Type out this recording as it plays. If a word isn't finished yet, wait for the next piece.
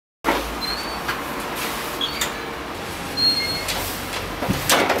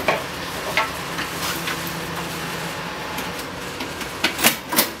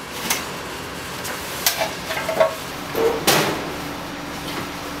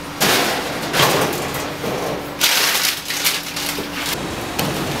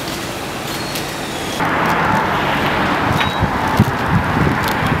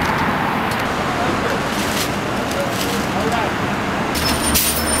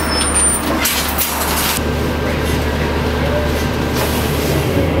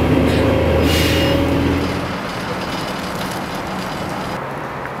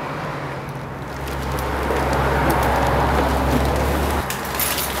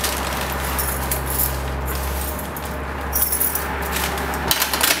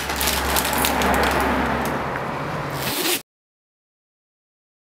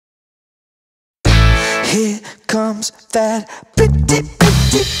comes that pretty,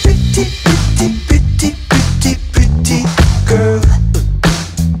 pretty, pretty, pretty, pretty, pretty, pretty girl.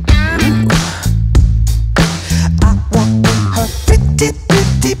 I want her pretty,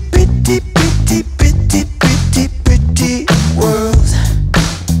 pretty, pretty, pretty, pretty, pretty, pretty world.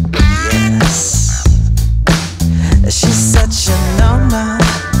 Yes, she's such a no-no,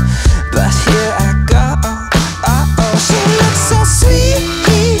 but here I go. Uh-oh, she looks so sweet.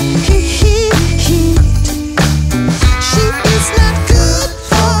 She is not good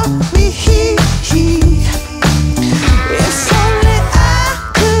for me. If only I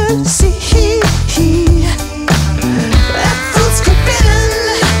could see that fruit's forbidden.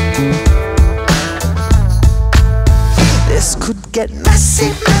 This could get messy,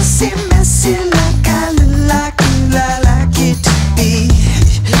 messy, messy, like I like it to be.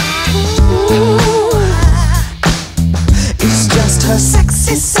 Ooh. It's just her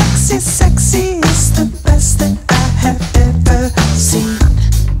sexy, sexy, sexy is the best that I have ever seen.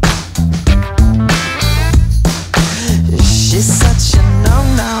 She's such a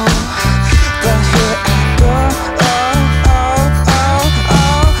no-no, but here I go.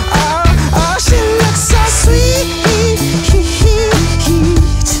 Oh, she looks so sweet.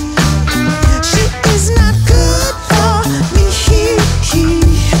 She is not good for me.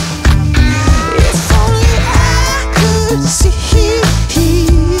 If only I could see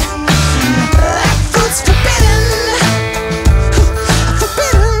that fruit's forbidden.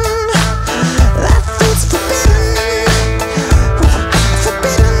 Forbidden. That fruit's forbidden.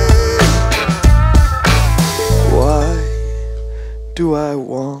 Forbidden. Why do I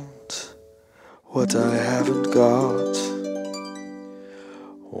want what I haven't got?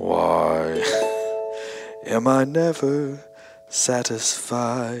 Why am I never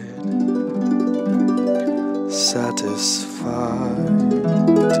satisfied?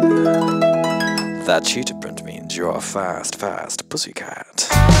 That cheetah print means you're a fast, fast pussycat.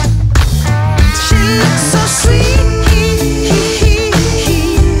 She looks so sweet.